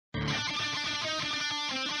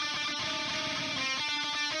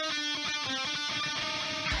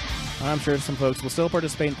I'm sure some folks will still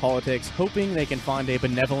participate in politics, hoping they can find a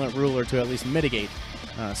benevolent ruler to at least mitigate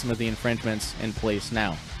some of the infringements in place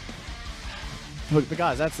now. But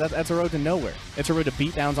guys, that's a road to nowhere. It's a road to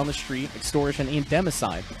beatdowns on the street, extortion, and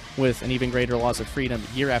democide, with an even greater loss of freedom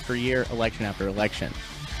year after year, election after election.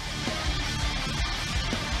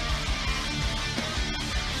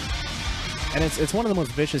 And it's one of the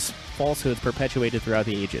most vicious falsehoods perpetuated throughout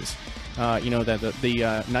the ages.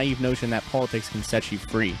 The naive notion that politics can set you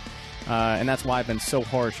free. And that's why I've been so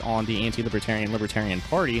harsh on the anti-libertarian Libertarian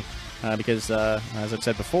Party, because, as I've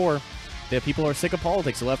said before, the people are sick of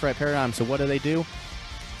politics, the left-right paradigm. So what do?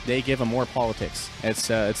 They give them more politics. It's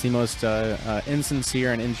the most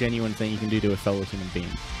insincere and ingenuine thing you can do to a fellow human being.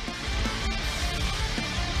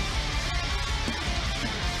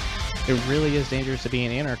 It really is dangerous to be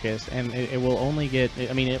an anarchist, and it will only get.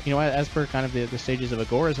 I mean, as per kind of the stages of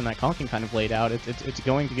agorism that Konkin kind of laid out, it's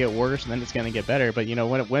going to get worse, and then it's going to get better. But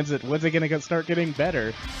when's it going to start getting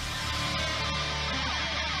better?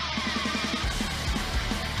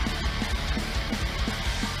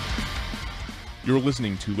 You're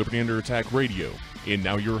listening to Liberty Under Attack Radio, and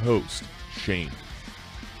now your host, Shane.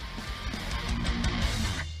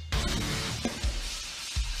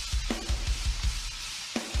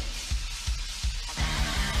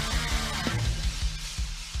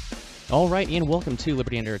 All right, and welcome to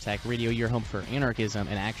Liberty Under Attack Radio, your home for anarchism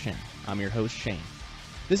and action. I'm your host, Shane.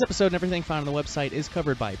 This episode and everything found on the website is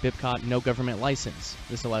covered by BIPCOT No Government License.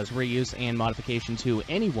 This allows reuse and modification to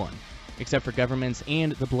anyone, except for governments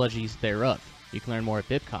and the bludgies thereof. You can learn more at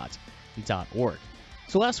bipcot.org.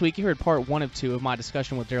 So last week you heard part 1 of 2 of my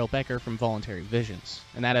discussion with Darrell Becker from Voluntary Visions.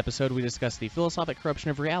 In that episode we discussed the philosophic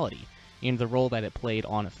corruption of reality and the role that it played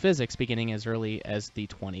on physics beginning as early as the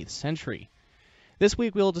 20th century. This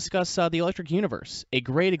week we'll discuss the electric universe, a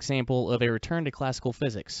great example of a return to classical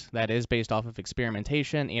physics that is based off of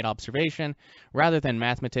experimentation and observation rather than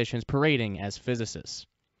mathematicians parading as physicists.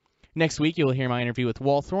 Next week, you'll hear my interview with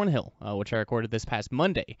Walt Thornhill, which I recorded this past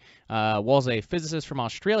Monday. Walt's a physicist from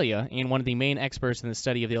Australia and one of the main experts in the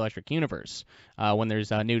study of the electric universe. When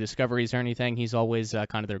there's new discoveries or anything, he's always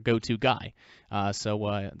kind of their go-to guy.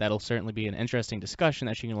 So that'll certainly be an interesting discussion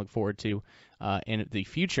that you can look forward to in the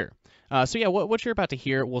future. What you're about to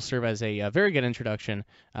hear will serve as a very good introduction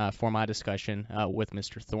for my discussion with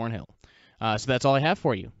Mr. Thornhill. So that's all I have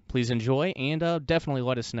for you. Please enjoy, and definitely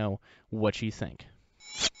let us know what you think.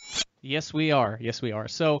 Yes, we are.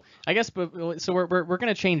 So I guess, we're going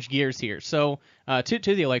to change gears here. So to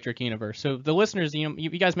the electric universe. So the listeners, you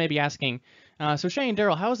guys may be asking, so Shane,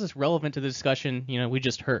 Darrell, how is this relevant to the discussion we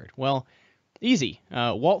just heard? Well, easy.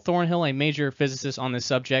 Walt Thornhill, a major physicist on this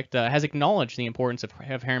subject, has acknowledged the importance of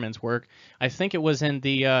Harriman's work. I think it was in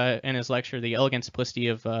his lecture, "The Elegant Simplicity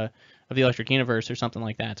of the Electric Universe" or something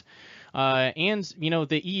like that.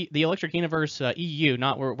 The electric universe, EU,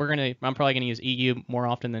 I'm probably gonna use EU more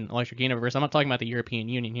often than electric universe. I'm not talking about the European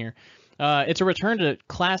Union here. It's a return to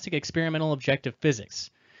classic experimental objective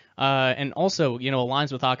physics, and also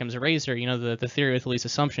aligns with Occam's razor. The theory with the least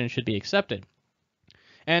assumption should be accepted,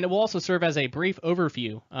 and it will also serve as a brief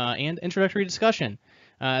overview and introductory discussion,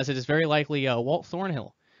 as it is very likely Walt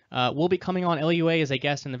Thornhill will be coming on LUA as a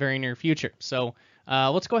guest in the very near future. So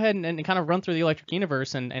let's go ahead and kind of run through the electric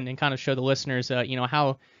universe and kind of show the listeners,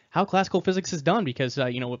 how classical physics is done, because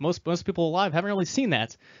most people alive haven't really seen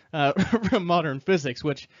that from modern physics,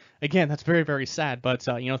 which again, that's very, very sad. But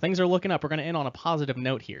things are looking up. We're going to end on a positive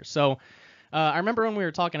note here. So I remember when we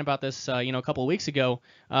were talking about this, a couple of weeks ago,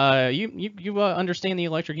 you understand the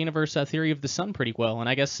electric universe theory of the sun pretty well, and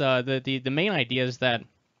I guess the main idea is that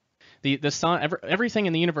the sun, everything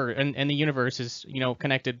in the universe is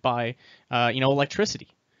connected by electricity,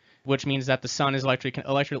 which means that the sun is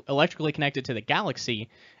electrically connected to the galaxy.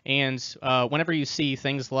 And whenever you see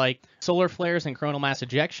things like solar flares and coronal mass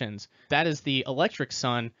ejections, that is the electric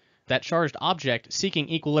sun, that charged object, seeking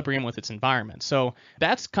equilibrium with its environment. So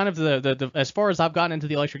that's kind of the as far as I've gotten into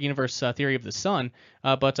the electric universe theory of the sun.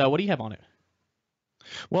 But what do you have on it?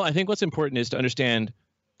 Well, I think what's important is to understand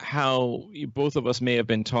how both of us may have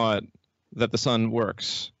been taught that the sun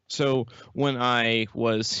works. So when I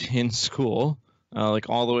was in school, like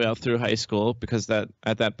all the way up through high school, because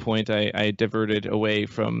at that point I diverted away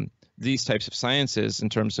from these types of sciences in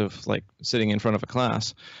terms of like sitting in front of a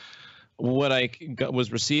class, what I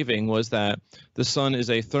was receiving was that the sun is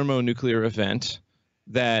a thermonuclear event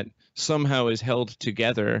that somehow is held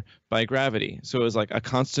together by gravity. So it was like a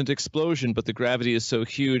constant explosion, but the gravity is so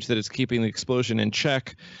huge that it's keeping the explosion in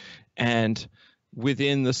check. And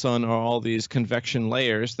within the sun are all these convection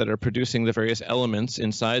layers that are producing the various elements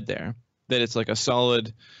inside there, that it's like a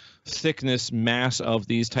solid thickness mass of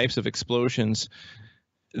these types of explosions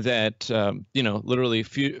that literally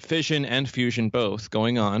fission and fusion both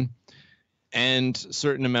going on, and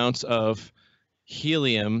certain amounts of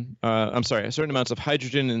helium, certain amounts of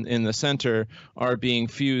hydrogen in the center are being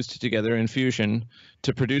fused together in fusion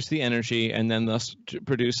to produce the energy, and then thus to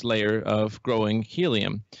produce layer of growing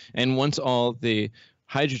helium. And once all the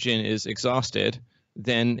hydrogen is exhausted,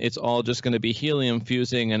 then it's all just going to be helium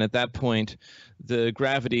fusing, and at that point the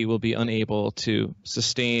gravity will be unable to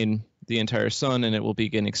sustain the entire sun, and it will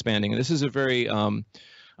begin expanding. And this is a very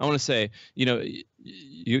I want to say,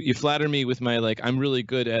 you flatter me with my, like, I'm really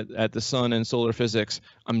good at the sun and solar physics.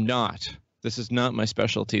 I'm not. This is not my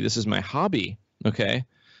specialty. This is my hobby. Okay.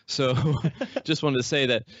 So just wanted to say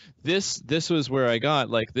that this was where I got,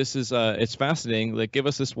 like, this is it's fascinating. Like, give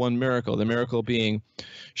us this one miracle. The miracle being,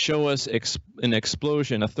 show us an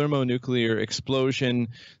explosion, a thermonuclear explosion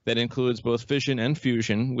that includes both fission and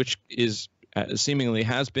fusion, which is seemingly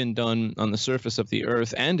has been done on the surface of the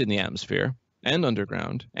Earth and in the atmosphere and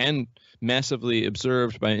underground, and massively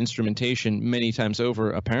observed by instrumentation many times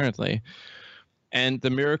over, apparently. And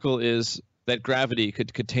the miracle is that gravity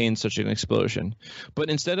could contain such an explosion.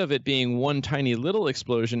 But instead of it being one tiny little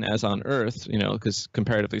explosion as on Earth, because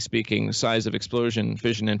comparatively speaking, size of explosion,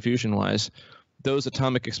 fission and fusion-wise, those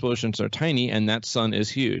atomic explosions are tiny, and that sun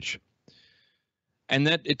is huge. And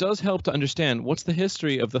that it does help to understand what's the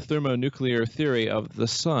history of the thermonuclear theory of the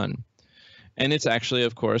sun. And it's actually,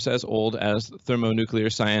 of course, as old as thermonuclear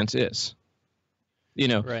science is.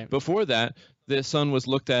 Right. Before that, the sun was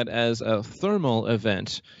looked at as a thermal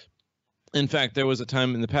event. In fact, there was a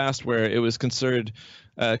time in the past where it was considered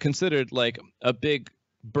like a big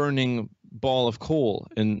burning ball of coal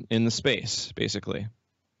in the space, basically.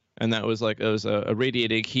 And that was like, it was a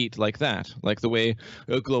radiating heat like that, like the way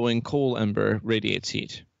a glowing coal ember radiates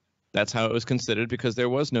heat. That's how it was considered, because there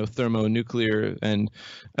was no thermonuclear and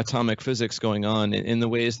atomic physics going on in the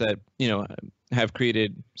ways that, have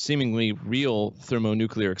created seemingly real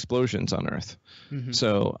thermonuclear explosions on Earth. Mm-hmm.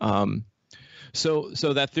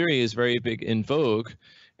 So that theory is very big in vogue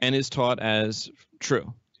and is taught as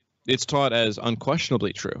true. It's taught as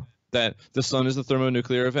unquestionably true, that the sun is a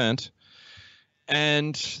thermonuclear event,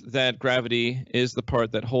 and that gravity is the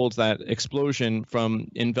part that holds that explosion from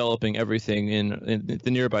enveloping everything in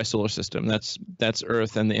the nearby solar system. That's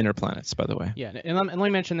Earth and the inner planets, by the way. Yeah, and let me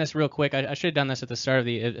mention this real quick. I should have done this at the start of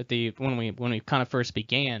when we kind of first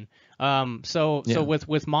began. So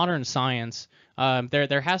with modern science,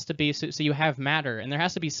 there has to be, so you have matter, and there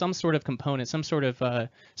has to be some sort of component, some sort of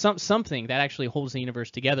something that actually holds the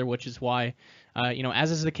universe together, which is why,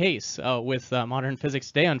 as is the case with modern physics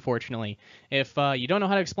today, unfortunately, if you don't know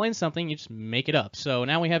how to explain something, you just make it up. So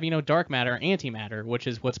now we have dark matter, antimatter, which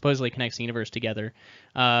is what supposedly connects the universe together,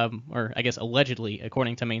 or I guess allegedly,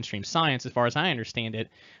 according to mainstream science, as far as I understand it.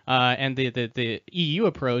 And the EU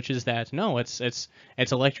approach is that no, it's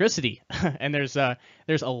electricity, and there's a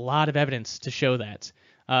lot of evidence to show that.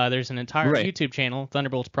 There's an entire YouTube channel,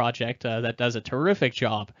 Thunderbolts Project, that does a terrific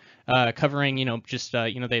job covering,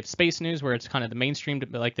 they have space news, where it's kind of the mainstream,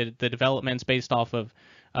 like the developments based off of,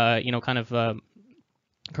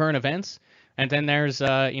 current events. And then there's,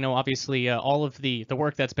 obviously all of the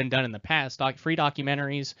work that's been done in the past, free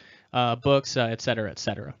documentaries, books, et cetera, et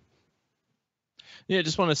cetera. Yeah, I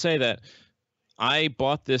just want to say that I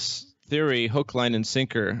bought this theory hook, line, and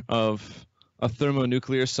sinker of a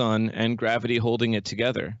thermonuclear sun and gravity holding it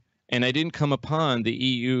together. And I didn't come upon the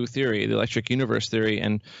EU theory, the electric universe theory,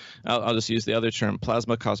 and I'll just use the other term,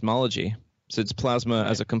 plasma cosmology. Since plasma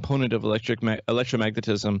as a component of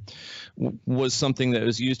electromagnetism was something that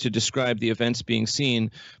was used to describe the events being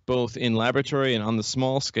seen both in laboratory and on the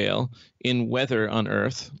small scale, in weather on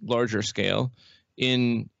Earth, larger scale,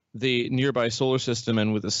 in the nearby solar system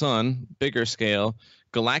and with the sun, bigger scale,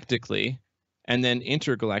 galactically, and then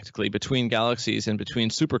intergalactically between galaxies and between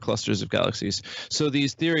superclusters of galaxies. So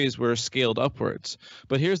these theories were scaled upwards.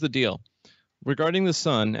 But here's the deal. Regarding the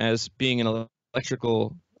sun as being an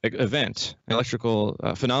electrical event, an electrical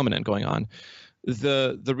phenomenon going on,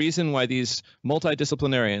 the reason why these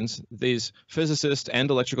multidisciplinarians, these physicists and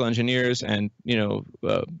electrical engineers and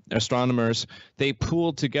astronomers, they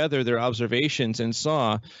pooled together their observations and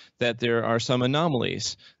saw that there are some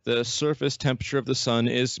anomalies. The surface temperature of the sun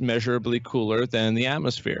is measurably cooler than the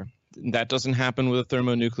atmosphere. That doesn't happen with a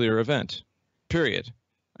thermonuclear event, period,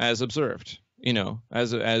 as observed,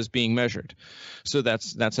 as being measured. So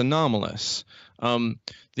that's anomalous.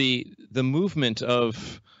 The movement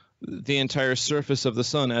of the entire surface of the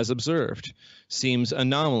sun as observed seems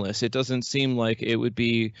anomalous. It doesn't seem like it would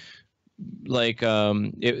be like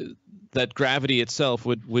that gravity itself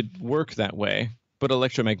would work that way, but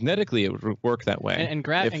electromagnetically it would work that way. And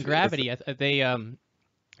gravity,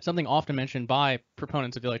 something often mentioned by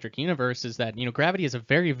proponents of the electric universe is that gravity is a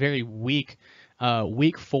very, very weak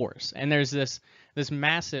force, and there's this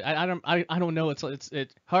massive. I don't know. It's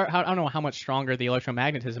hard. I don't know how much stronger the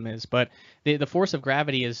electromagnetism is, but the force of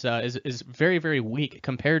gravity is very, very weak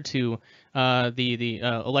compared to the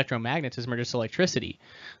electromagnetism or just electricity.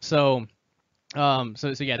 So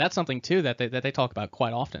yeah, that's something too that they talk about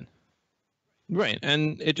quite often. Right,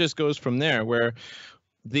 and it just goes from there where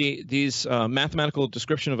these mathematical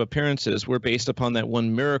description of appearances were based upon that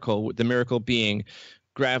one miracle, the miracle being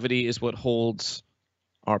gravity is what holds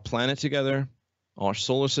our planet together, our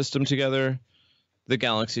solar system together, the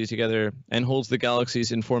galaxy together, and holds the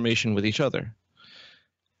galaxies in formation with each other.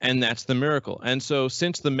 And that's the miracle. And so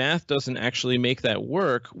since the math doesn't actually make that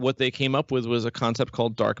work, what they came up with was a concept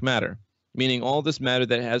called dark matter, meaning all this matter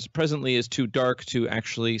that has presently is too dark to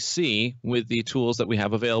actually see with the tools that we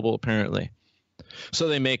have available apparently. So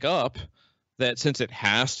they make up that since it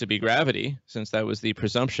has to be gravity, since that was the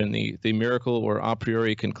presumption, the miracle or a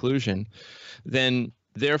priori conclusion, then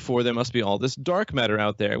therefore there must be all this dark matter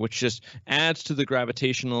out there, which just adds to the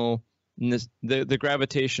gravitational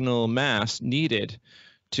mass needed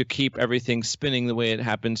to keep everything spinning the way it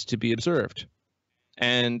happens to be observed.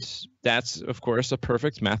 And that's, of course, a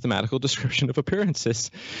perfect mathematical description of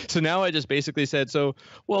appearances. So now I just basically said,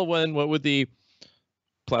 what would the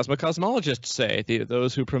plasma cosmologists say,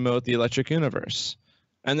 those who promote the electric universe?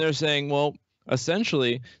 And they're saying, well,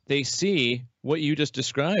 essentially, they see what you just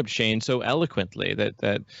described, Shane, so eloquently,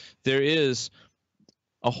 that there is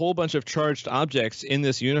a whole bunch of charged objects in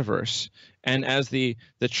this universe. And as the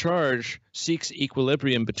charge seeks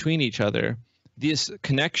equilibrium between each other, this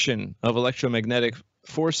connection of electromagnetic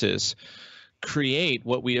forces create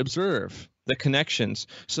what we observe, the connections,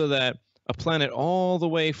 so that a planet all the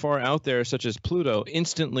way far out there, such as Pluto,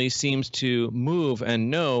 instantly seems to move and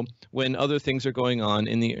know when other things are going on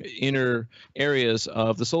in the inner areas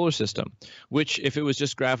of the solar system, which, if it was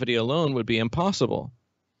just gravity alone, would be impossible.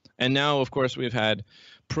 And now, of course, we've had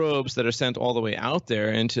probes that are sent all the way out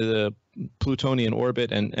there into the Plutonian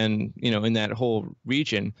orbit and in that whole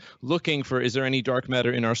region, looking for, is there any dark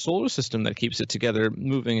matter in our solar system that keeps it together,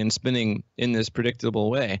 moving and spinning in this predictable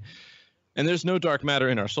way? And there's no dark matter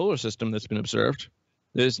in our solar system that's been observed.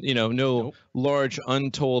 There's no large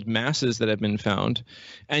untold masses that have been found,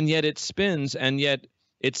 and yet it spins, and yet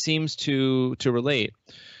it seems to relate.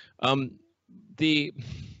 The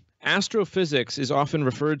astrophysics is often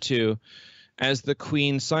referred to as the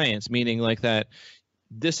queen science, meaning like that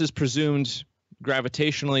this is presumed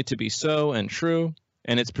gravitationally to be so and true,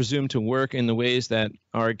 and it's presumed to work in the ways that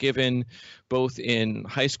are given both in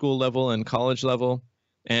high school level and college level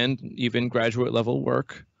and even graduate level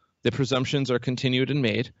work. The presumptions are continued and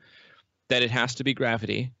made that it has to be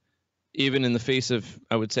gravity, even in the face of,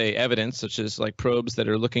 I would say, evidence, such as like probes that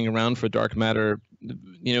are looking around for dark matter,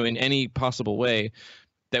 in any possible way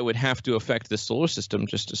that would have to affect the solar system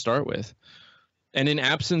just to start with. And in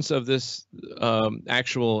absence of this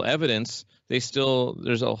actual evidence,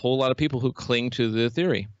 there's a whole lot of people who cling to the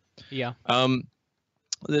theory. Yeah.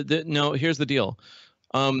 No, here's the deal.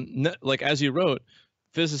 Like as you wrote,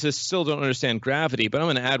 physicists still don't understand gravity, but I'm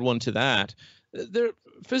going to add one to that.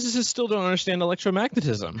 Physicists still don't understand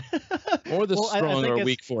electromagnetism or the strong or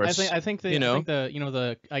weak force. I think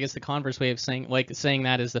the converse way of saying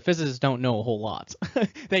that is the physicists don't know a whole lot.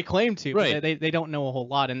 They claim to, right. But they don't know a whole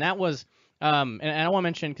lot, and that was and I want to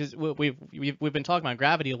mention, because we've been talking about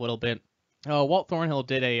gravity a little bit. Walt Thornhill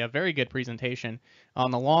did a very good presentation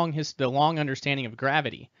on the long understanding of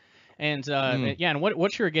gravity. And and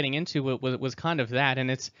what you were getting into was kind of that, and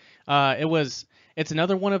it's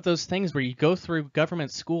another one of those things where you go through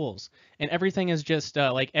government schools and everything is just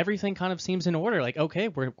everything kind of seems in order. Like, okay,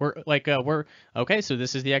 we're okay, so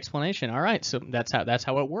this is the explanation. All right, so that's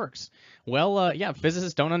how it works. Well,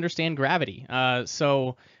 physicists don't understand gravity. And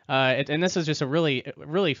this is just a really,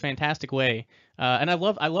 really fantastic way. And I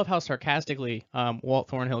love how sarcastically Walt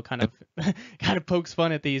Thornhill kind of pokes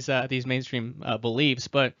fun at these mainstream beliefs.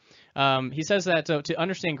 But he says that to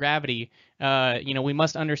understand gravity, we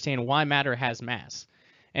must understand why matter has mass.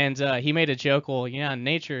 And he made a joke. Well, in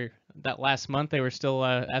nature, that last month they were still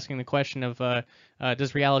asking the question of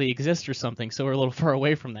does reality exist or something. So we're a little far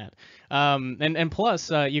away from that. And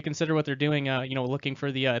plus, you consider what they're doing. Looking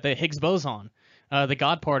for the Higgs boson. The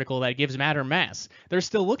God particle that gives matter mass. They're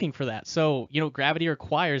still looking for that. So, gravity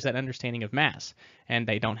requires that understanding of mass, and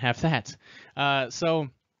they don't have that. So,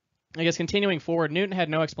 I guess continuing forward, Newton had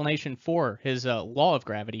no explanation for his law of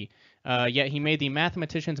gravity, yet he made the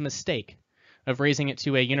mathematician's mistake of raising it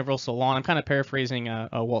to a universal law. And I'm kind of paraphrasing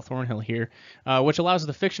Walt Thornhill here, which allows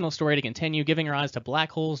the fictional story to continue, giving rise to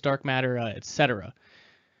black holes, dark matter, etc.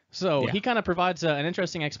 So Yeah. he kind of provides an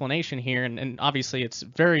interesting explanation here, and obviously it's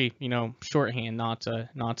very, shorthand, not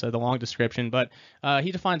the long description. But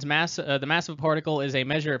he defines the mass of a particle is a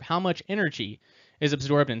measure of how much energy is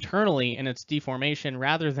absorbed internally in its deformation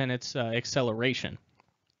rather than its acceleration.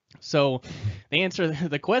 So they answer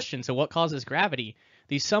the question. So what causes gravity?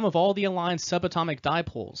 The sum of all the aligned subatomic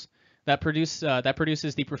dipoles that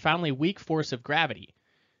produces the profoundly weak force of gravity.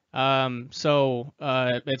 It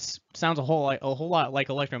sounds a whole lot like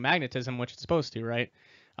electromagnetism, which it's supposed to, right?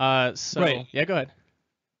 Right. Yeah, go ahead.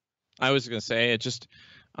 I was going to say it just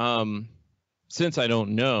since I don't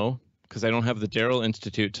know, because I don't have the Darrell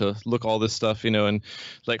Institute to look all this stuff, and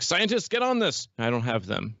like scientists get on this. I don't have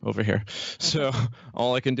them over here. So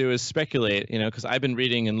all I can do is speculate, because I've been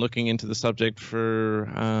reading and looking into the subject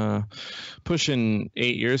for pushing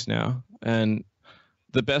 8 years now. And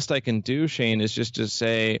the best I can do, Shane, is just to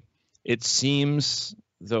say it seems,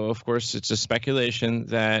 though of course it's a speculation,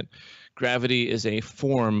 that gravity is a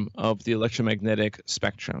form of the electromagnetic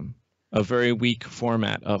spectrum, a very weak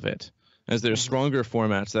format of it, as there are stronger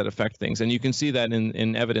formats that affect things. And you can see that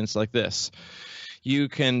in evidence like this. You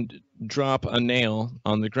can drop a nail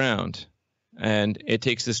on the ground, and it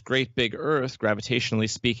takes this great big earth, gravitationally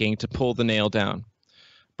speaking, to pull the nail down,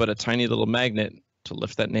 but a tiny little magnet to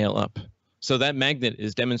lift that nail up. So that magnet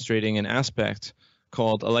is demonstrating an aspect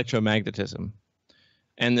called electromagnetism.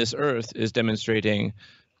 And this earth is demonstrating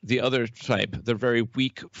the other type, the very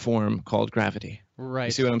weak form called gravity. Right.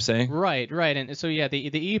 You see what I'm saying? Right. And so yeah, the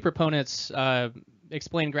E proponents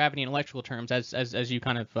explain gravity in electrical terms as you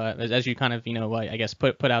kind of I guess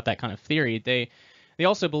put out that kind of theory. They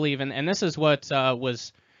also believe, and this is what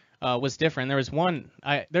was different. There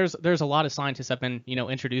was there's a lot of scientists I've been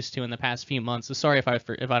introduced to in the past few months. So sorry if I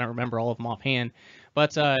don't remember all of them offhand,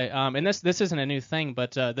 but and this isn't a new thing,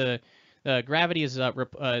 but the gravity is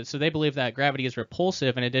so they believe that gravity is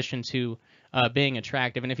repulsive in addition to being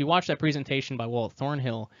attractive. And if you watch that presentation by Walt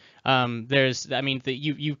Thornhill,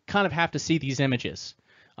 you kind of have to see these images.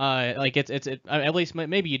 Like it's at least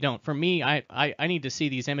maybe you don't. For me, I need to see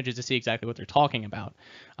these images to see exactly what they're talking about.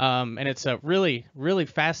 And it's really, really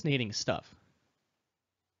fascinating stuff.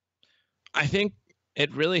 I think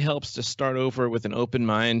it really helps to start over with an open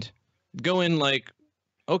mind. Go in like,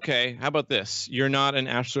 okay, how about this? You're not an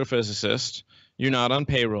astrophysicist. You're not on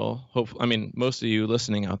payroll. Most of you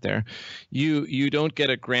listening out there, you don't get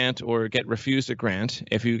a grant or get refused a grant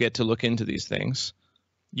if you get to look into these things.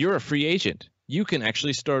 You're a free agent. You can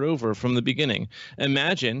actually start over from the beginning.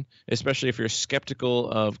 Imagine, especially if you're skeptical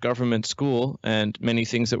of government school and many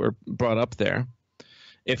things that were brought up there,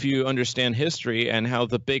 if you understand history and how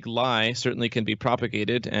the big lie certainly can be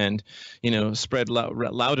propagated and, spread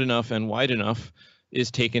loud enough and wide enough is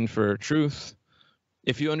taken for truth.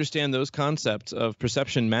 If you understand those concepts of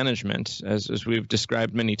perception management, as we've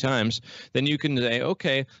described many times, then you can say,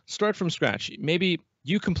 okay, start from scratch. Maybe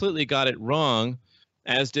you completely got it wrong,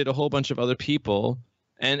 as did a whole bunch of other people.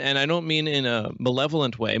 And I don't mean in a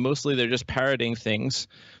malevolent way. Mostly they're just parroting things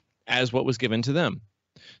as what was given to them.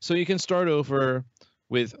 So you can start over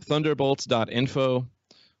with thunderbolts.info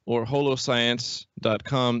or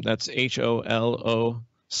holoscience.com. That's HOLO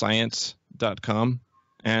science.com.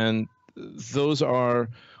 And those are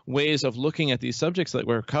ways of looking at these subjects that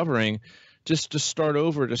we're covering, just to start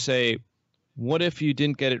over to say, what if you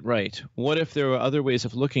didn't get it right? What if there were other ways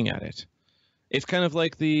of looking at it? It's kind of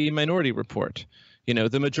like the Minority Report.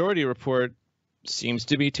 The Majority Report seems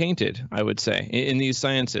to be tainted, I would say, in these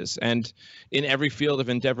sciences. And in every field of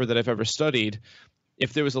endeavor that I've ever studied,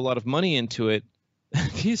 if there was a lot of money into it,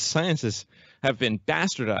 these sciences have been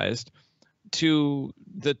bastardized to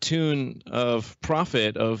the tune of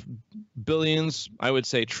profit of billions, I would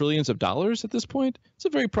say trillions of dollars at this point. It's a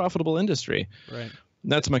very profitable industry. Right.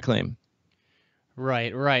 That's my claim.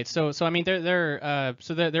 Right. So there are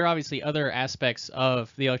obviously other aspects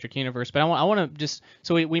of the electric universe, but I want to just,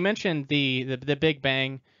 so we mentioned the Big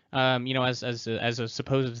Bang, as a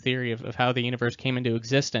supposed theory of how the universe came into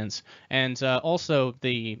existence, and also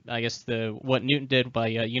what Newton did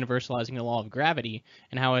by universalizing the law of gravity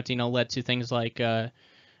and how it led to things like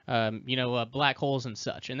black holes and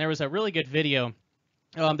such. And there was a really good video.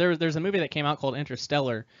 There's a movie that came out called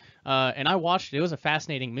Interstellar, and I watched it. It was a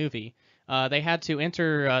fascinating movie. They had to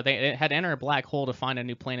enter a black hole to find a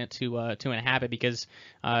new planet to inhabit because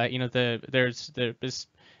the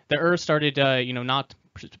Earth started not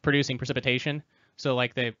producing precipitation, so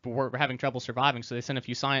like they were having trouble surviving. So they sent a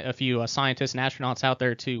few scientists and astronauts out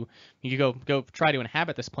there to go try to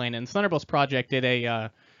inhabit this planet. And the Thunderbolts Project did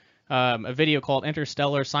a video called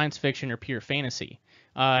Interstellar Science Fiction or Pure Fantasy.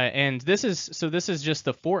 And this is just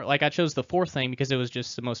the fourth. Like, I chose the fourth thing because it was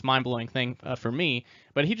just the most mind blowing thing for me.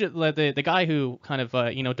 But he just the guy who kind of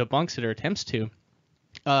debunks it or attempts to,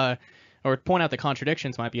 or point out the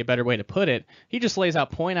contradictions might be a better way to put it. He just lays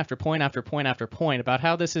out point after point after point after point about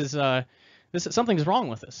how this is something's wrong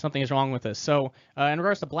with this. Something is wrong with this. So in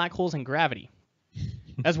regards to black holes and gravity,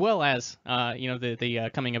 as well as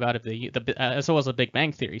the coming about of the as well as the Big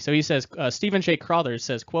Bang theory. So he says, Stephen J. Crothers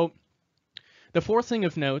says, quote, "The fourth thing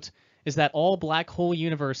of note is that all black hole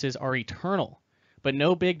universes are eternal, but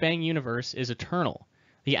no Big Bang universe is eternal.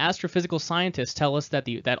 The astrophysical scientists tell us that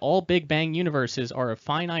that all Big Bang universes are of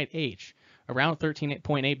finite age, around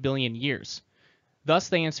 13.8 billion years. Thus,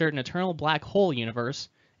 they insert an eternal black hole universe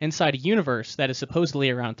inside a universe that is supposedly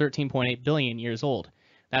around 13.8 billion years old.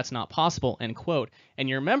 That's not possible." End quote. And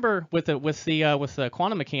you remember with the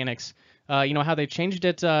quantum mechanics, how they changed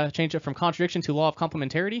it from contradiction to law of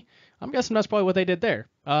complementarity. I'm guessing that's probably what they did there.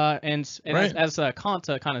 And right. as Kant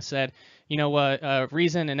kind of said,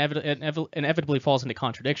 reason inevitably falls into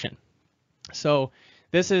contradiction. So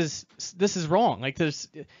this is wrong. Like, there's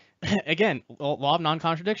again, law of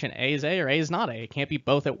non-contradiction. A is A or A is not A. It can't be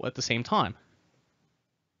both at the same time.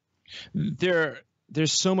 There's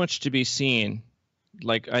so much to be seen.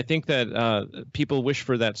 Like, I think that people wish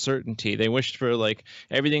for that certainty. They wished for, like,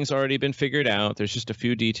 everything's already been figured out. There's just a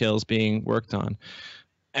few details being worked on.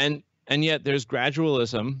 And yet there's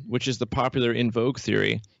gradualism, which is the popular in vogue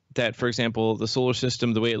theory that, for example, the solar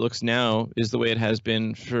system, the way it looks now, is the way it has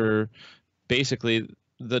been for basically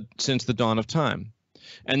since the dawn of time.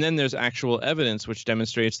 And then there's actual evidence which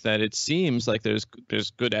demonstrates that it seems like there's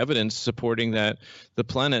good evidence supporting that the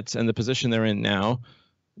planets and the position they're in now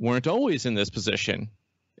weren't always in this position.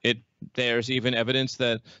 There's even evidence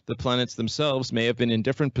that the planets themselves may have been in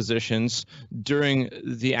different positions during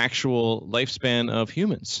the actual lifespan of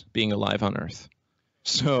humans being alive on Earth.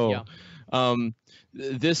 So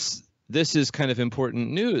this is kind of important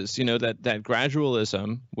news, that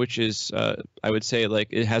gradualism, which is, I would say, like,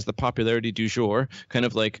 it has the popularity du jour, kind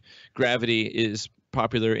of like gravity is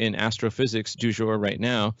popular in astrophysics du jour right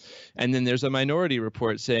now. And then there's a minority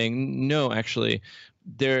report saying, no, actually,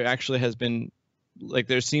 there actually has been, like,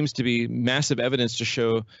 there seems to be massive evidence to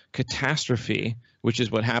show catastrophe, which is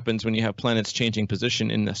what happens when you have planets changing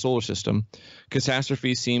position in the solar system.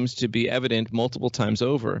 Catastrophe seems to be evident multiple times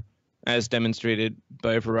over, as demonstrated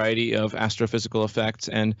by a variety of astrophysical effects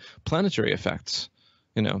and planetary effects,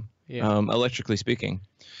 electrically speaking.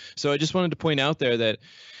 So I just wanted to point out there that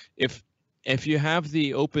if you have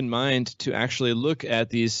the open mind to actually look at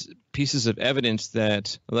these pieces of evidence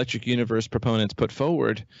that electric universe proponents put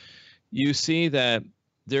forward, you see that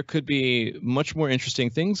there could be much more interesting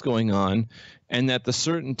things going on, and that the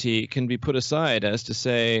certainty can be put aside as to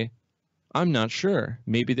say, I'm not sure.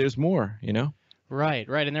 Maybe there's more, Right.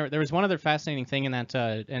 And there was one other fascinating thing in that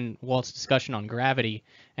in Walt's discussion on gravity,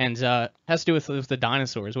 and has to do with the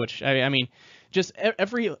dinosaurs, which I mean, just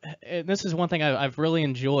this is one thing I've really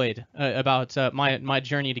enjoyed about my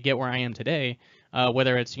journey to get where I am today,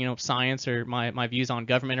 whether it's science or my views on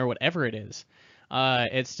government or whatever it is.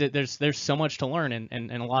 There's so much to learn,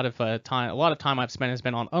 and a lot of time I've spent has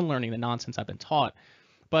been on unlearning the nonsense I've been taught.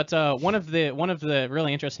 But one of the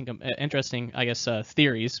really interesting I guess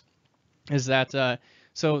theories is that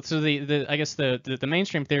so the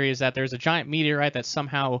mainstream theory is that there's a giant meteorite that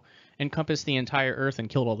somehow encompassed the entire Earth and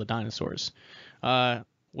killed all the dinosaurs.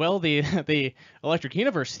 Well, the electric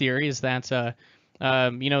universe theory is that so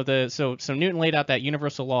Newton laid out that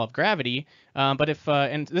universal law of gravity, but if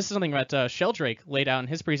and this is something that Sheldrake laid out in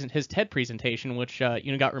his TED presentation, which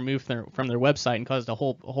got removed from their website and caused a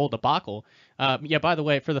whole debacle. By the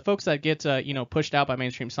way, for the folks that get pushed out by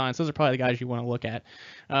mainstream science, those are probably the guys you want to look at.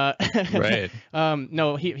 Right.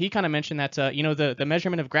 No, he kind of mentioned that the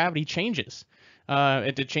measurement of gravity changes.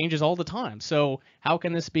 It changes all the time. So how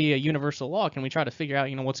can this be a universal law? Can we try to figure out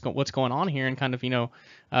what's going on here and kind of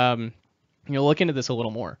look into this a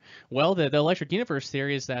little more? Well, the electric universe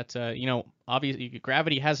theory is that obviously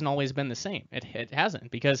gravity hasn't always been the same. It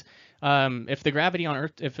hasn't, because if the gravity on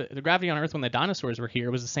Earth when the dinosaurs were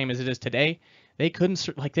here was the same as it is today, they couldn't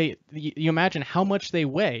you imagine how much they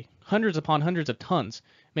weigh, hundreds upon hundreds of tons,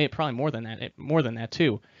 maybe probably more than that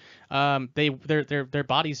too. Their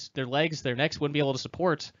bodies, their legs, their necks wouldn't be able to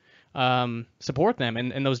support them,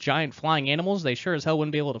 and those giant flying animals, they sure as hell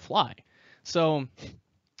wouldn't be able to fly. So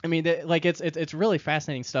I mean, it's really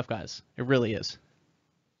fascinating stuff, guys. It really is.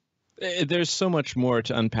 There's so much more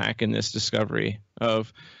to unpack in this discovery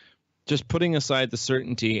of just putting aside the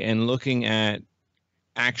certainty and looking at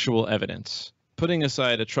actual evidence, putting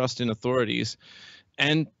aside a trust in authorities,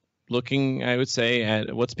 and looking, I would say,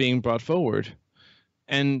 at what's being brought forward.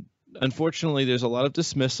 And unfortunately, there's a lot of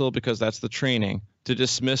dismissal because that's the training. To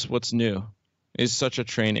dismiss what's new is such a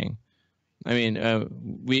training. I mean,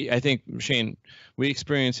 I think, Shane, we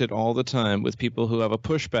experience it all the time with people who have a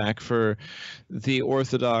pushback for the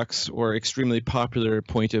orthodox or extremely popular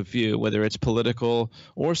point of view, whether it's political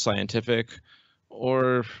or scientific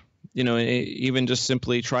or, even just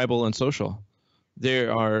simply tribal and social.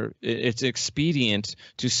 It's expedient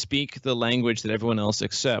to speak the language that everyone else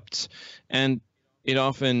accepts. And it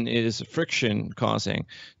often is friction causing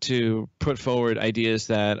to put forward ideas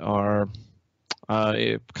that are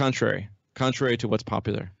contrary to what's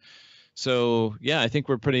popular. So, yeah, I think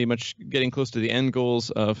we're pretty much getting close to the end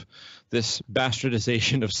goals of this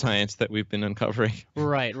bastardization of science that we've been uncovering.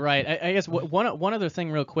 Right. I guess one other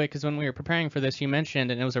thing real quick, because when we were preparing for this, you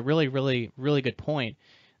mentioned, and it was a really, really, really good point,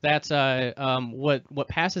 that what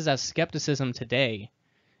passes as skepticism today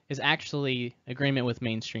is actually agreement with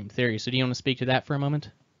mainstream theory. So do you want to speak to that for a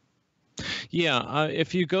moment? Yeah,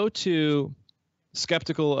 if you go to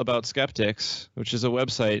Skeptical About Skeptics, which is a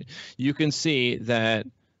website, you can see that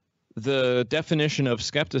the definition of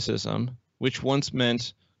skepticism, which once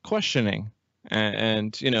meant questioning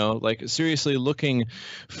and like seriously looking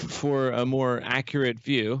for a more accurate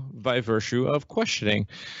view by virtue of questioning,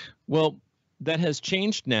 well, that has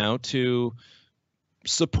changed now to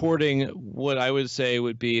supporting what I would say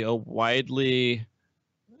would be a widely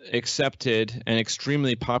accepted and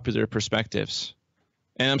extremely popular perspectives.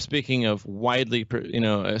 And I'm speaking of widely,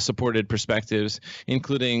 supported perspectives,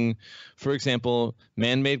 including, for example,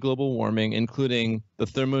 man-made global warming, including the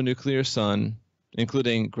thermonuclear sun,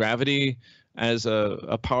 including gravity as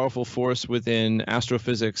a powerful force within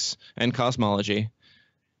astrophysics and cosmology,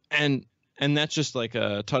 and that's just like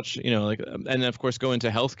a touch, and of course go into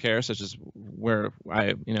healthcare, such as where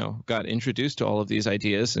I, got introduced to all of these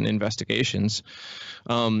ideas and investigations,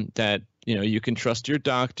 that you can trust your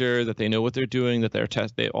doctor, that they know what they're doing,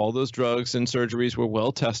 that all those drugs and surgeries were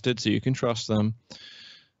well tested, so you can trust them.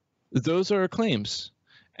 Those are claims,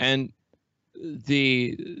 and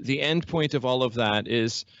the end point of all of that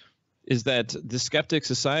is that the skeptic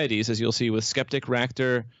societies, as you'll see with Skeptic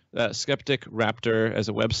Raptor as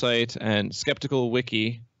a website, and Skeptical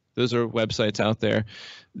Wiki, those are websites out there,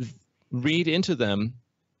 read into them,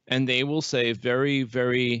 and they will say very,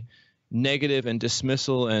 very negative and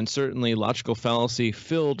dismissal and certainly logical fallacy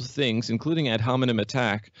filled things, including ad hominem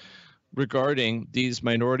attack, regarding these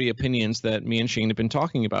minority opinions that me and Shane have been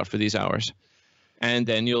talking about for these hours. And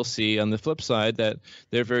then you'll see on the flip side that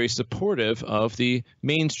they're very supportive of the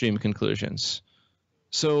mainstream conclusions.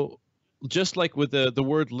 So just like with the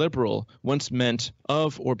word liberal once meant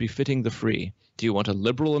of or befitting the free. Do you want a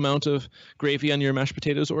liberal amount of gravy on your mashed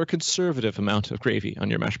potatoes or a conservative amount of gravy on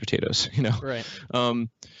your mashed potatoes? Right.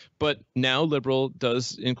 But now liberal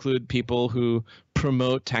does include people who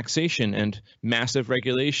promote taxation and massive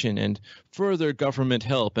regulation and further government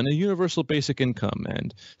help and a universal basic income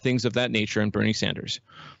and things of that nature, and Bernie Sanders.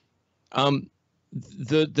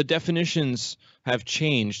 The definitions have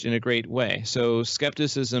changed in a great way. So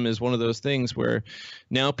skepticism is one of those things where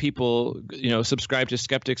now people, subscribe to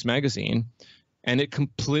Skeptics Magazine, and it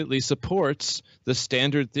completely supports the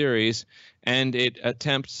standard theories, and it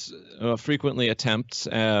frequently attempts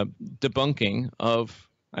debunking of,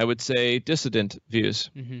 I would say, dissident views.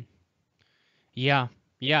 Mm-hmm. Yeah,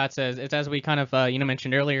 it's as we kind of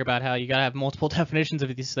mentioned earlier about how you got to have multiple definitions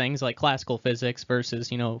of these things, like classical physics versus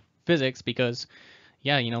physics, because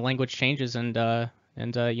language changes and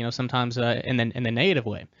sometimes in the negative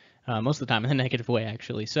way. Most of the time in the negative way,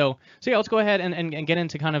 actually. So yeah, let's go ahead and get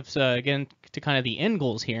into kind of the end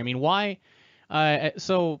goals here. I mean, why?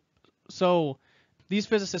 So these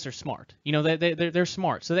physicists are smart. They're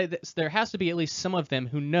smart. So there has to be at least some of them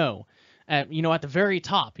who know, at the very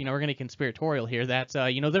top. We're going to conspiratorial here, that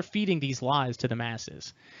they're feeding these lies to the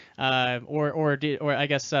masses. Or I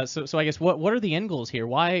guess so I guess what are the end goals here?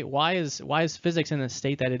 Why is physics in the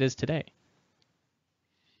state that it is today?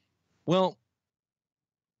 Well,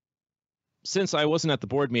 since I wasn't at the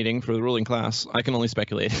board meeting for the ruling class, I can only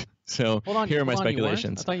speculate. So here are my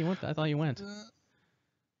speculations. I thought you went.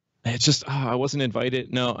 It's just I wasn't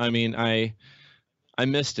invited. No, I mean I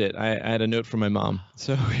missed it. I had a note from my mom.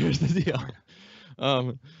 So here's the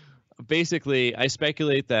deal. Basically, I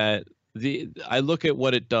speculate that I look at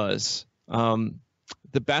what it does. The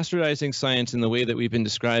bastardizing science in the way that we've been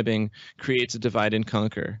describing creates a divide and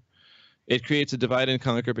conquer. It creates a divide and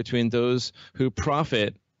conquer between those who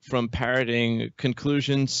profit from parroting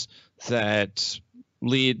conclusions that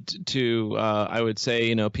lead to, I would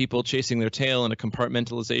say, people chasing their tail and a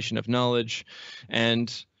compartmentalization of knowledge,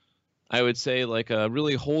 and I would say, like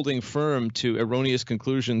really holding firm to erroneous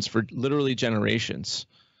conclusions for literally generations.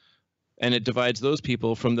 And it divides those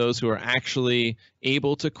people from those who are actually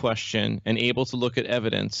able to question and able to look at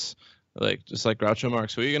evidence, like just like Groucho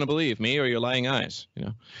Marx. Who are you going to believe, me or your lying eyes?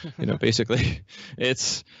 Basically,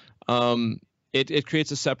 it's it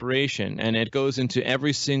creates a separation, and it goes into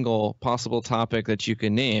every single possible topic that you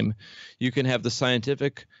can name. You can have the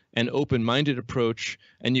scientific and open-minded approach,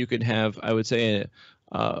 and you can have, I would say,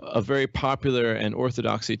 a very popular and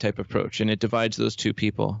orthodoxy type approach, and it divides those two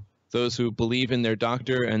people. Those who believe in their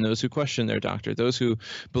doctor and those who question their doctor. Those who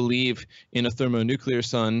believe in a thermonuclear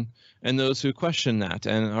sun and those who question that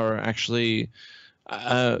and are actually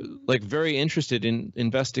like very interested in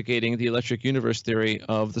investigating the electric universe theory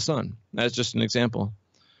of the sun. That's just an example.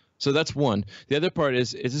 So that's one. The other part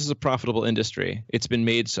is this is a profitable industry. It's been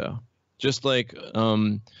made so. Just like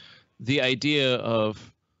the idea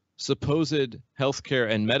of supposed healthcare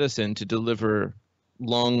and medicine to deliver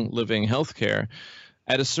long-living healthcare,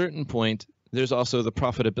 at a certain point, there's also the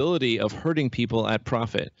profitability of hurting people at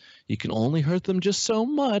profit. You can only hurt them just so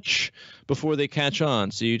much before they catch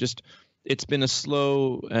on. So it's been a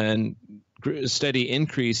slow and steady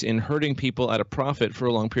increase in hurting people at a profit for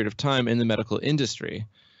a long period of time in the medical industry,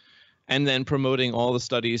 and then promoting all the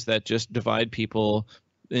studies that just divide people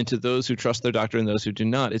into those who trust their doctor and those who do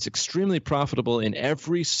not. It's extremely profitable in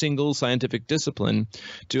every single scientific discipline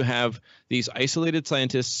to have these isolated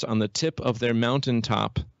scientists on the tip of their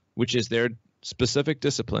mountaintop, which is their specific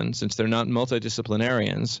discipline, since they're not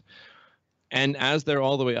multidisciplinarians. And as they're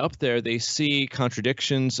all the way up there, they see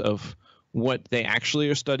contradictions of what they actually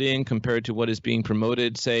are studying compared to what is being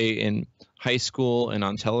promoted, say, in high school and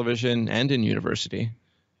on television and in university.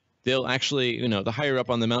 They'll actually, the higher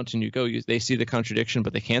up on the mountain you go, they see the contradiction,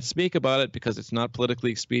 but they can't speak about it because it's not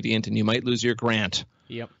politically expedient and you might lose your grant.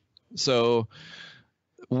 Yep. So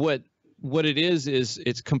what it is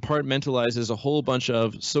it compartmentalizes a whole bunch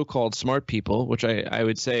of so-called smart people, which I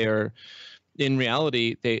would say are, in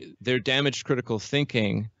reality, their damaged critical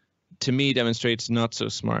thinking, to me, demonstrates not so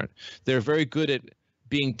smart. They're very good at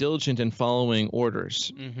being diligent in following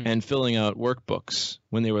orders and filling out workbooks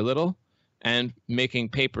when they were little, and making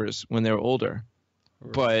papers when they're older.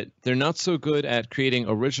 Right. But they're not so good at creating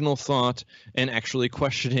original thought and actually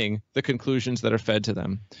questioning the conclusions that are fed to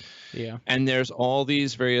them. Yeah. And there's all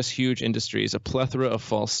these various huge industries, a plethora of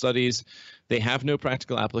false studies. They have no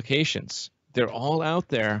practical applications. They're all out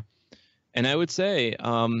there. And I would say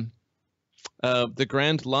the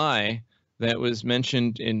grand lie that was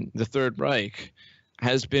mentioned in the Third Reich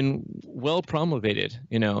has been well promulgated.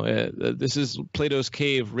 This is Plato's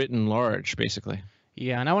cave written large, basically.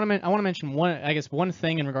 Yeah, and I want to mention one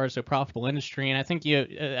thing in regards to a profitable industry, and I think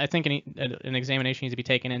an examination needs to be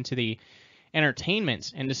taken into the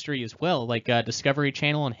entertainment industry as well, like Discovery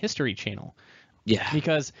Channel and History Channel. Yeah.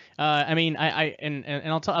 Because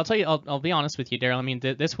I'll tell you, I'll be honest with you, Darrell. I mean,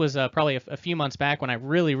 this was probably a few months back when I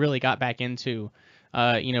really got back into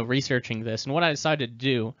researching this, and what I decided to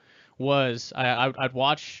do was I'd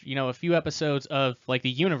watch a few episodes of like the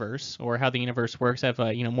universe or how the universe works. Have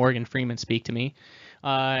Morgan Freeman speak to me,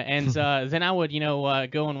 and then I would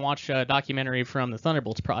go and watch a documentary from the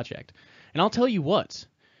Thunderbolts Project. And I'll tell you what,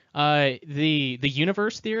 the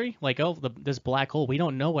universe theory, like this black hole, we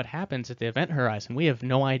don't know what happens at the event horizon. We have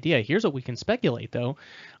no idea. Here's what we can speculate though.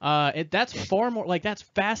 That's far more like that's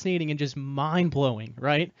fascinating and just mind blowing,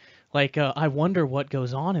 right? Like I wonder what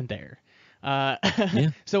goes on in there.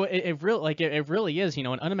 So it really is, an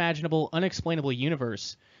unimaginable, unexplainable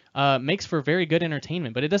universe makes for very good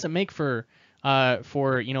entertainment, but it doesn't make for a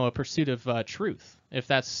pursuit of truth, if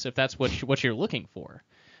that's what you're looking for.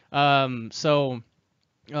 I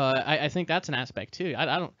think that's an aspect too. I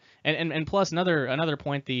don't, and plus another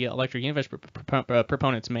point the electric universe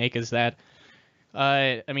proponents make is that.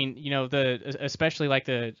 Especially like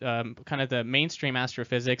the kind of the mainstream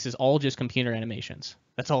astrophysics is all just computer animations.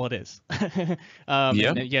 That's all it is.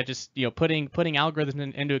 Just putting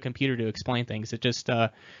algorithms into a computer to explain things. It just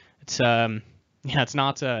it's not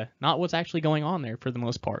what's actually going on there for the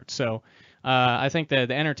most part. So I think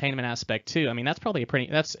the entertainment aspect too. I mean, that's probably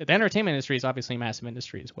the entertainment industry is obviously a massive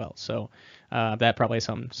industry as well. So that probably has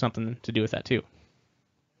something to do with that too.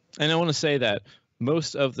 And I want to say that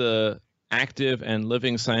most of the active and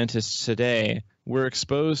living scientists today were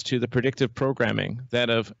exposed to the predictive programming that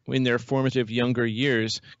in their formative younger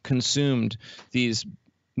years consumed these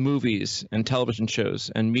movies and television shows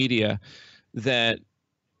and media that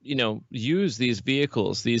use these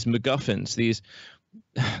vehicles, these MacGuffins, these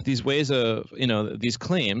ways of these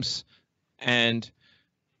claims, and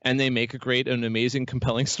they make a great and amazing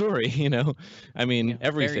compelling story. I mean,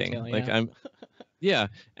 everything. Tale, like yeah. Yeah,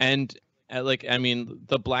 and I mean,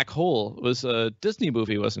 the black hole was a Disney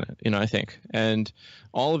movie, wasn't it? I think, and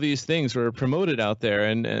all of these things were promoted out there,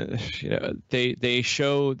 and they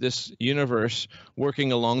show this universe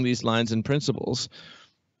working along these lines and principles.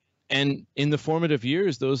 And in the formative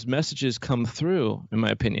years, those messages come through, in my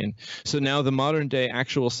opinion. So now the modern day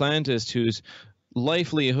actual scientist whose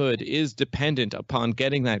livelihood is dependent upon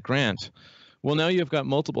getting that grant. Well, now you've got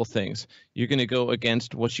multiple things. You're going to go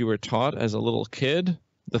against what you were taught as a little kid,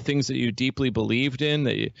 the things that you deeply believed in,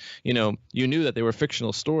 that you knew that they were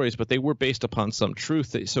fictional stories, but they were based upon some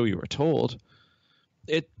truth, so you were told.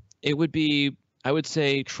 It would be, I would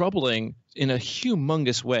say, troubling in a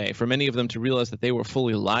humongous way for many of them to realize that they were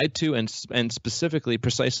fully lied to and specifically,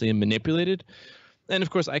 precisely manipulated. And of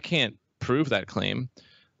course, I can't prove that claim.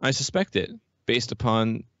 I suspect it based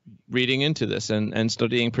upon reading into this and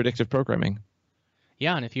studying predictive programming.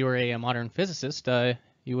 Yeah, and if you were a modern physicist,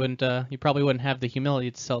 you probably wouldn't have the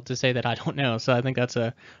humility to say that I don't know. So I think that's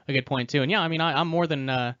a good point too. And yeah, I mean, I'm more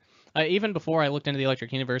than even before I looked into the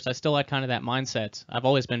electric universe, I still had kind of that mindset. I've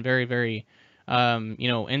always been very, very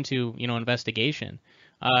into investigation.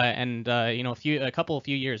 A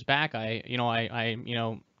few years back,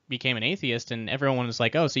 I became an atheist, and everyone was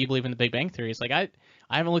like, "Oh, so you believe in the Big Bang Theory?" It's like I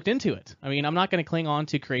haven't looked into it. I mean, I'm not going to cling on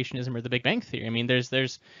to creationism or the Big Bang Theory. I mean,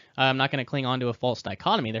 I'm not going to cling on to a false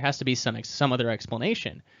dichotomy. There has to be some other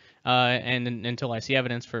explanation. And until I see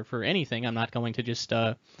evidence for anything, I'm not going to just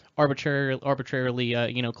arbitrarily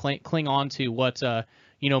cling on to what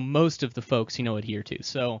most of the folks adhere to.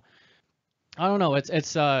 So I don't know.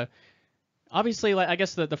 It's obviously, like, I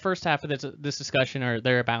guess the first half of this discussion or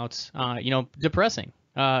thereabouts, depressing.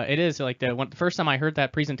 It is like the first time I heard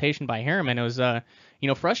that presentation by Harriman, it was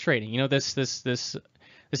frustrating. This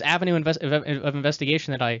avenue of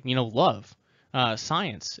investigation that I love.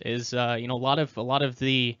 Science is a lot of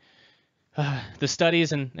the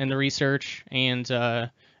studies and the research and some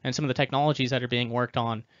of the technologies that are being worked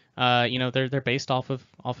on. They're based off of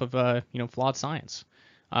flawed science.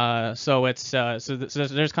 So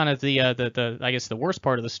there's kind of the I guess the worst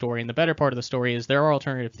part of the story, and the better part of the story is there are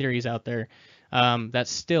alternative theories out there that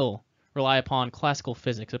still rely upon classical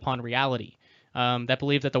physics, upon reality, that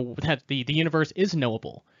believe that the universe is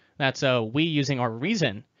knowable. That's we, using our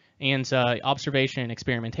reason and observation and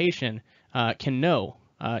experimentation, can know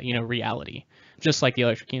reality, just like the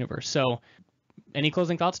electric universe. So, any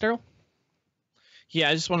closing thoughts, Darrell? Yeah,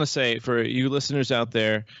 I just want to say, for you listeners out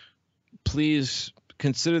there, please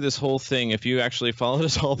consider this whole thing, if you actually followed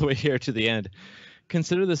us all the way here to the end,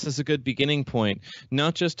 consider this as a good beginning point,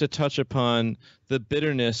 not just to touch upon the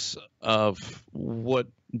bitterness of what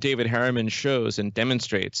David Harriman shows and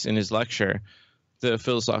demonstrates in his lecture, the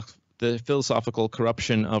philosophical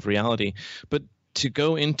corruption of reality, but to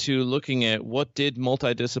go into looking at what did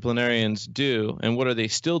multidisciplinarians do and what are they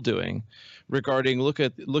still doing regarding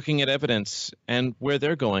looking at evidence and where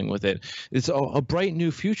they're going with it. It's a bright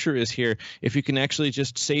new future is here if you can actually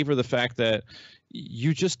just savor the fact that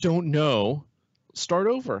you just don't know. Start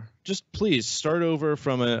over. Just please start over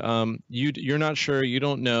from you're not sure, you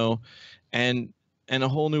don't know, and a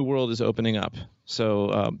whole new world is opening up.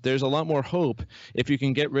 So there's a lot more hope if you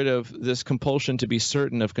can get rid of this compulsion to be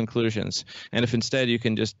certain of conclusions, and if instead you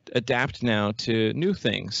can just adapt now to new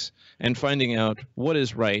things and finding out what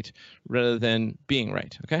is right rather than being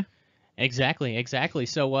right. Okay? Exactly.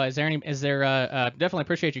 So definitely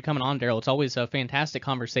appreciate you coming on, Darrell. It's always a fantastic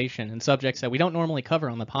conversation and subjects that we don't normally cover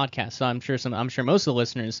on the podcast. So I'm sure most of the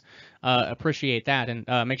listeners appreciate that. And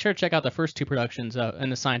make sure to check out the first two productions in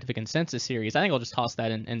the Scientific Consensus series. I think I'll just toss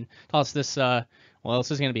that and toss this.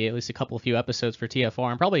 This is going to be at least a few episodes for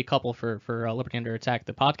TFR and probably a couple for Liberty Under Attack,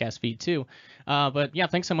 the podcast feed too. But yeah,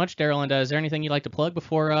 thanks so much, Darrell. And is there anything you'd like to plug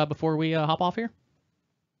before we hop off here?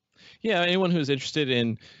 Yeah, anyone who's interested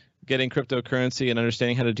in getting cryptocurrency and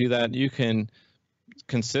understanding how to do that, you can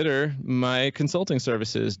consider my consulting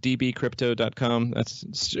services, dbcrypto.com.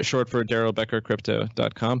 That's short for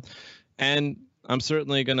darrellbeckercrypto.com. And I'm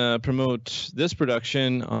certainly going to promote this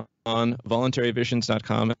production on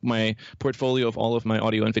voluntaryvisions.com, my portfolio of all of my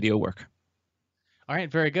audio and video work. All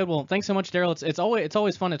right, very good. Well, thanks so much, Darrell. It's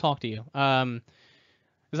always fun to talk to you.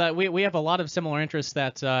 Because we have a lot of similar interests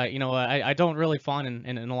that I don't really find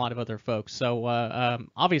in a lot of other folks. So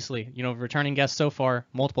obviously, returning guests so far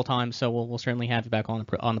multiple times. So we'll certainly have you back on the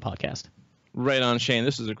podcast. Right on, Shane.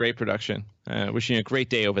 This was a great production. Wishing you a great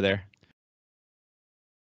day over there.